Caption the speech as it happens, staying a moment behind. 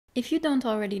If you don't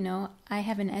already know, I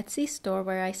have an Etsy store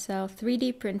where I sell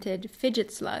 3D printed fidget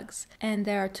slugs, and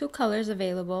there are two colors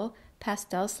available,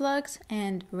 pastel slugs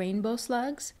and rainbow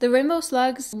slugs. The rainbow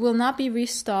slugs will not be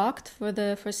restocked for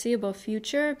the foreseeable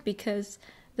future because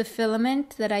the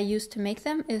filament that I used to make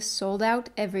them is sold out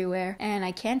everywhere and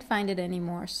I can't find it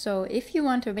anymore. So if you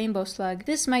want a rainbow slug,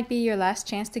 this might be your last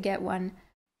chance to get one.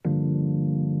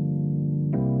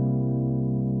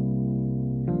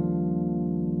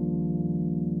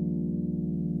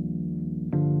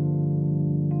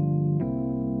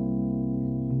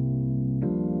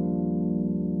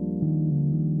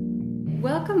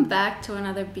 Welcome back to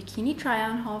another bikini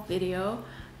try-on haul video.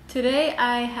 Today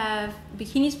I have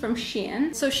bikinis from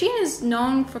Shein. So Shein is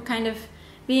known for kind of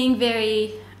being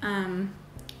very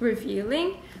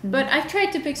revealing, but I've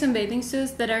tried to pick some bathing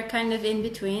suits that are kind of in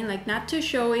between, like not too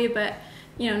showy, but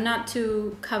you know, not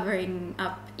too covering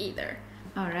up either.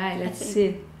 All right, let's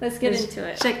see. Let's get into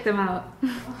it. Check them out.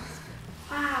 This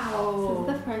Wow.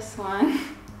 is the first one.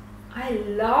 I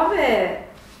love it.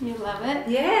 You love it?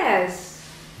 Yes.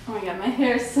 Oh my god, my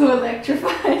hair is so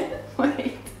electrified.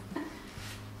 Wait.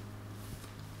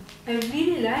 I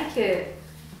really like it.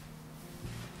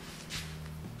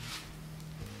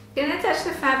 Can I touch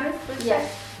the fabric for a Yeah.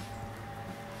 sec?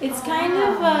 It's kind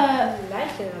of I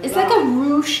like it a it's lot. like a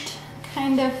ruched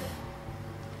kind of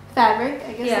fabric,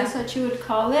 I guess Yeah. that's what you would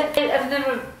call it. I've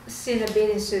never seen a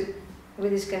bathing suit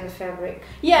with this kind of fabric.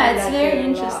 Yeah, I it's like very it a lot.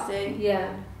 interesting. Yeah.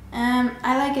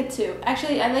 I like it too.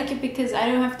 Actually, I like it because I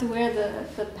don't have to wear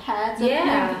the pads up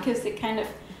Yeah. here because it kind of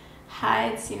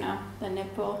hides, you know, the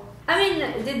nipple. I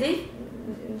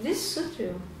mean, this suits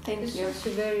you. Thank This you. suits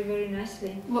you very, very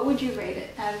nicely. What would you rate it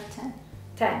out of 10?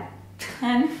 10.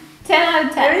 10? 10 out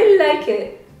of I 10. really like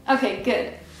it. Okay,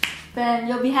 good. Then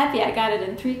you'll be happy I got it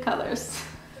in 3 colors.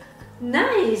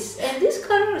 Nice. And this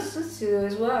color suits you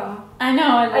as well. I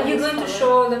know. I love Are you this going to color.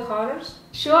 show all the colors?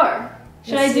 Sure.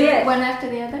 Should Let's I do see it it. one after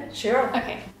the other? Sure.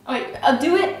 Okay. Oh, wait, I'll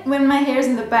do it when my hair's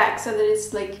in the back so that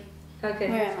it's like, Okay.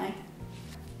 where am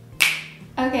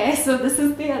I? Okay, so this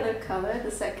is the other color, the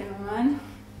second one.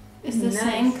 It's the Nice.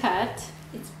 same cut.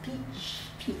 It's peach.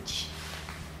 Peach.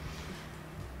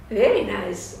 Very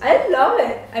nice. I love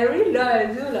it. I really love it.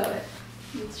 I do love it.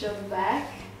 Let's show the back.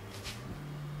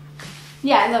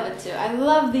 Yeah, I love it too. I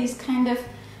love these kind of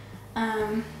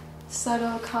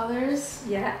subtle colors.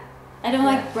 Yeah. I don't Yeah.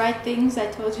 like bright things, I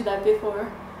told you that before.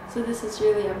 So this is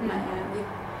really up my alley.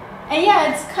 And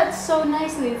yeah, it's cut so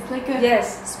nicely. It's like a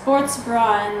Yes. sports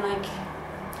bra and like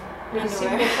Really simple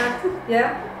underwear. cut.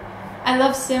 Yeah. I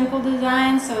love simple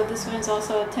design, so this one's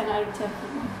also a 10 out of 10 for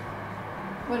me.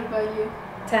 What about you?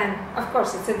 10. Of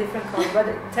course, it's a different color, but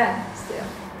 10 still.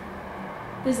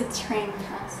 There's a train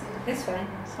passing. It's fine.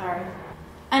 Sorry.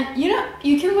 And you know,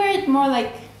 you can wear it more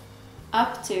like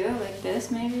up to, like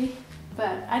this maybe.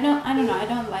 But I don't know, I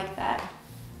don't like that.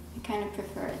 I kind of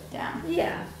prefer it down.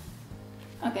 Yeah.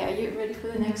 Okay, are you ready for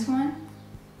the next one?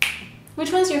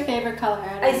 Which one's your favorite color?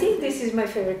 I think this is my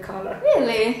favorite color.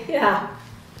 Really? Yeah.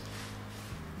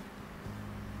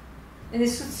 And it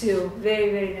suits you very,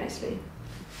 very nicely.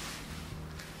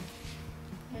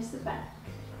 Here's the back.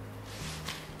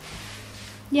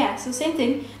 Yeah, so same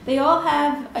thing. They all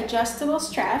have adjustable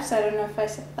straps. I don't know if I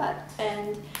said that.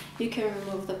 And you can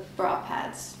remove the bra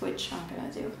pads, which I'm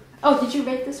gonna do. Oh, did you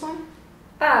rate this one?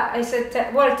 Ah, I said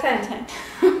 10. Well, 10.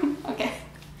 10. Okay.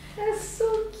 That's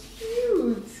so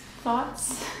cute.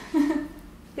 Thoughts?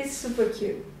 It's super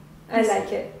cute. I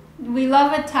like it. We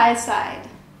love a tie side.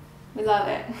 We love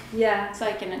it. Yeah. So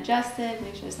I can adjust it,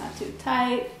 make sure it's not too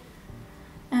tight.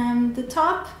 The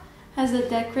top has a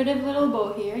decorative little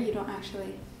bow here. You don't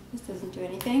actually, this doesn't do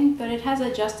anything, but it has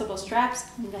adjustable straps,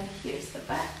 and then here's the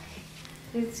back.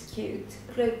 It's cute.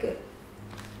 Like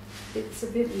it's a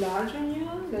bit large on you.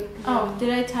 Like. Oh, did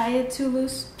I tie it too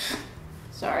loose?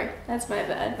 Sorry, that's my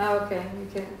bad. Oh, okay. You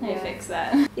can. I Yeah. fix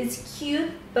that. It's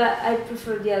cute, but I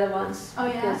prefer the other ones. Oh,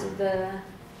 yeah? Because of the.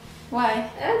 Why?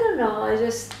 I don't know. I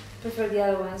just prefer the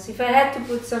other ones. If I had to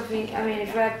put something, I mean,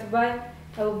 if I had to buy,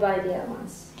 I would buy the other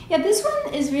ones. Yeah, this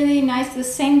one is really nice, the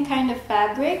same kind of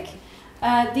fabric.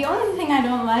 The only thing I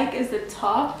don't like is the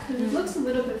top, because it looks a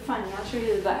little bit funny. I'll show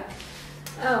you the back.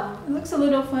 Oh. It looks a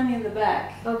little funny in the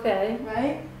back, Okay.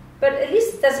 right? But at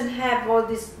least it doesn't have all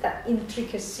that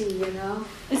intricacy, you know.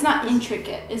 It's not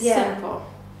intricate, it's Yeah. simple.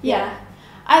 Yeah.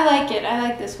 I like it. I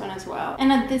like this one as well.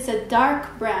 And it's a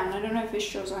dark brown. I don't know if it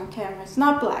shows on camera. It's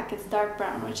not black, it's dark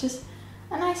brown, which is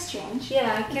a nice change.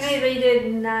 Yeah, can I rate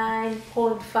it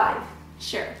 9.5?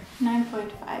 Sure.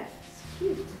 9.5. It's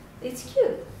cute. It's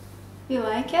cute. You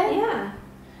like it? Yeah.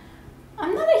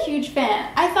 I'm not a huge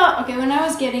fan. I thought, okay, when I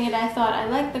was getting it, I thought I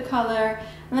like the color.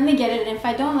 Let me get it, and if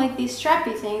I don't like these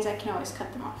strappy things, I can always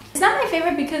cut them off. It's not my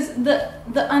favorite because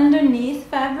the underneath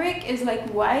fabric is like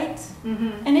white,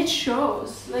 and it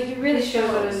shows. Like it really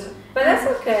shows. But that's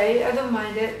okay, I don't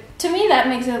mind it. To me, that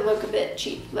makes it look a bit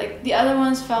cheap. Like the other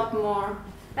ones felt more...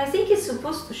 I think it's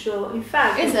supposed to show. In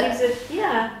fact, Is it gives it,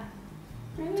 yeah,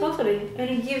 Really? totally. And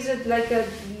it gives it like a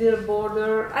little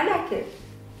border. I like it.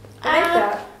 I like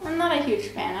that. I'm not a huge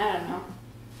fan. I don't know.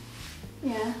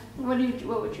 Yeah. What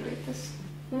would you rate this?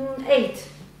 8.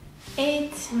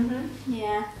 8.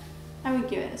 Yeah. I would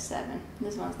give it a 7.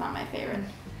 This one's not my favorite.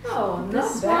 Oh,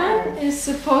 This not bad. one is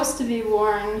supposed to be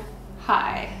worn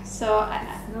high, so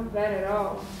Not bad at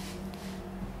all,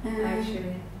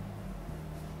 actually.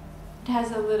 It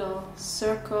has a little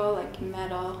circle, like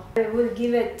metal. I will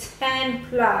give it 10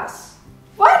 plus.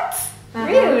 What?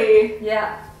 Really?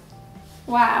 Yeah.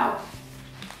 Wow.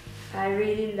 I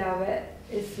really love it.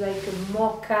 It's like a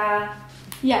mocha.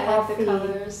 Yeah, I like the Coffee.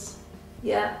 colors.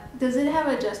 Yeah. Does it have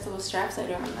adjustable straps? I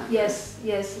don't remember. Yes,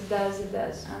 it does,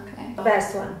 Okay.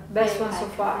 Best one. Best Very one so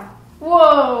high. far.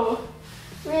 Whoa!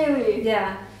 Really?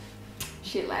 Yeah.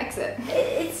 She likes it.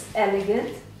 It's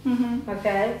elegant, Mm-hmm.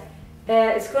 okay?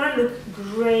 It's gonna look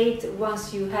great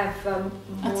once you have more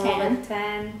of tan. a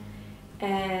tan.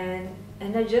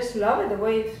 And I just love it, the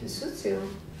way it suits you.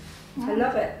 I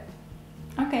love it.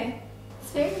 Okay.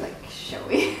 It's very like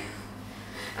showy.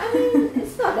 I mean,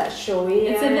 it's not that showy.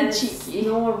 It's a bit it's cheeky.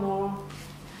 normal.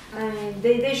 I mean,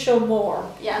 they show more.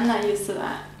 Yeah, I'm not used to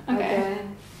that. Okay.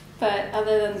 But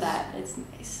other than that, it's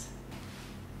nice.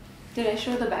 Did I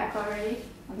show the back already?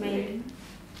 Maybe.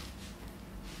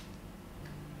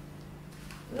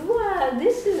 Well,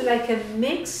 this is like a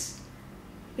mix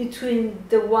between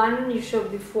the one you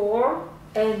showed before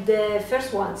and the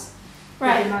first ones.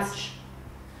 Right. Pretty much.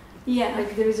 Yeah.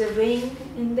 Like there is a ring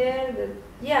in there.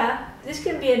 Yeah, this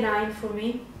can be a 9 for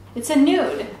me. It's a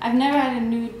nude. I've never had a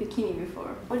nude bikini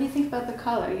before. What do you think about the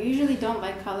color? You usually don't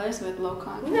like colors with low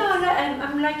contrast. No,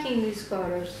 I'm liking these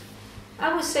colors.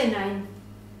 I would say 9.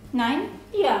 9?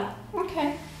 Yeah.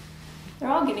 Okay. They're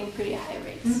all getting pretty high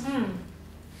rates.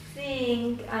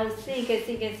 I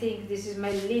think this is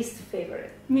my least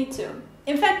favorite. Me too.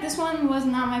 In fact, this one was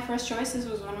not my first choice. This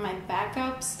was one of my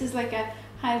backups. This is like a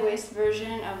high-waist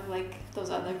version of like those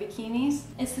other bikinis.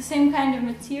 It's the same kind of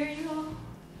material,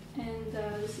 and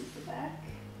this is the back.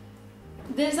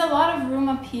 There's a lot of room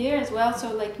up here as well,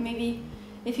 so like maybe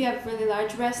if you have really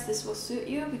large breasts, this will suit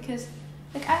you because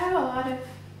like I have a lot of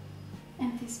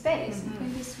empty space.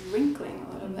 Maybe it's wrinkling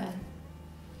a little bit.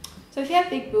 So if you have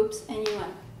big boobs and you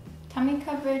want tummy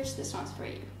coverage, this one's for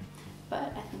you.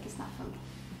 But I think it's not for me.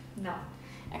 No.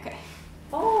 Okay.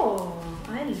 Oh,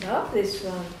 I love this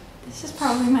one. This is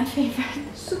probably my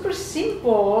favorite. Super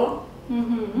simple.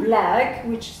 Black,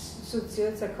 which suits you.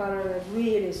 It's a color that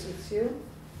really suits you.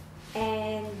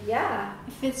 And yeah.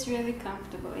 It fits really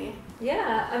comfortably.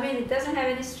 Yeah, I mean, it doesn't have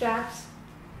any straps.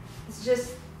 It's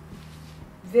just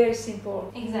very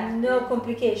simple. Exactly. No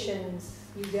complications,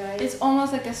 you guys. It's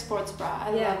almost like a sports bra.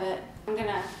 I Yeah. love it. I'm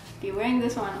gonna be wearing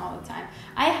this one all the time.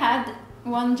 I had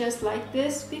one just like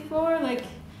this before, like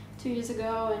 2 years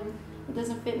ago, and it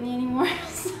doesn't fit me anymore,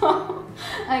 so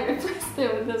I replaced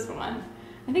it with this one.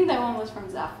 I think that one was from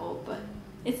Zaffel, but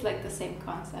it's like the same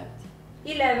concept.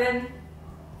 11.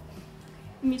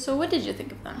 So what did you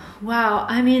think of them? Wow,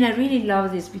 I mean, I really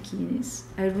love these bikinis.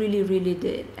 I really, really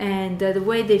did. And the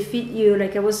way they fit you,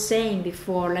 like I was saying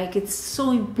before, like it's so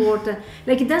important.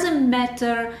 Like it doesn't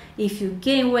matter if you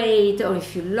gain weight or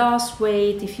if you lost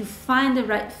weight, if you find the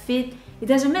right fit, it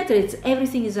doesn't matter.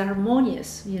 Everything is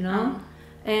harmonious, you know?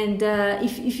 And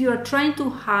if you are trying to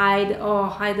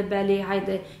hide the belly, hide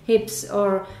the hips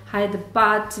or hide the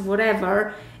butt,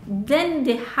 whatever, then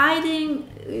the hiding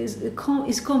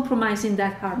is compromising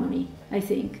that harmony, I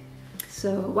think.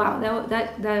 So wow,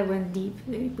 that went deep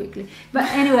very quickly. But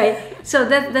anyway, so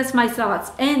that's my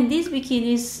thoughts. And these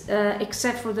bikinis,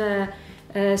 except for the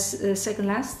second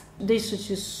last, they suit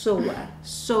you so well,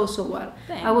 so well.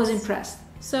 Thanks. I was impressed.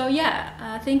 So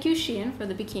yeah, thank you Shein for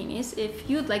the bikinis. If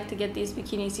you'd like to get these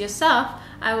bikinis yourself,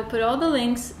 I will put all the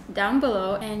links down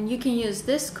below and you can use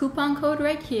this coupon code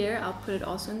right here. I'll put it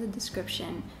also in the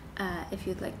description if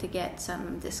you'd like to get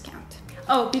some discount.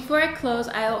 Oh, before I close,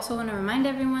 I also want to remind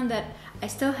everyone that I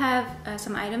still have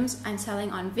some items I'm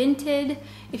selling on Vinted.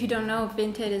 If you don't know,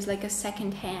 Vinted is like a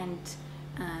second-hand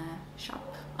shop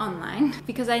online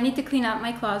because I need to clean out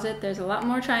my closet. There's a lot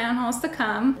more try-on hauls to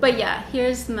come. But yeah,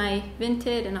 here's my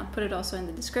Vinted and I'll put it also in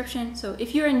the description. So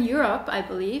if you're in Europe, I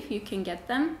believe, you can get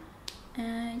them.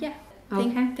 Yeah.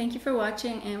 Okay. Thank you for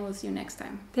watching and we'll see you next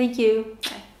time. Thank you.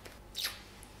 Bye.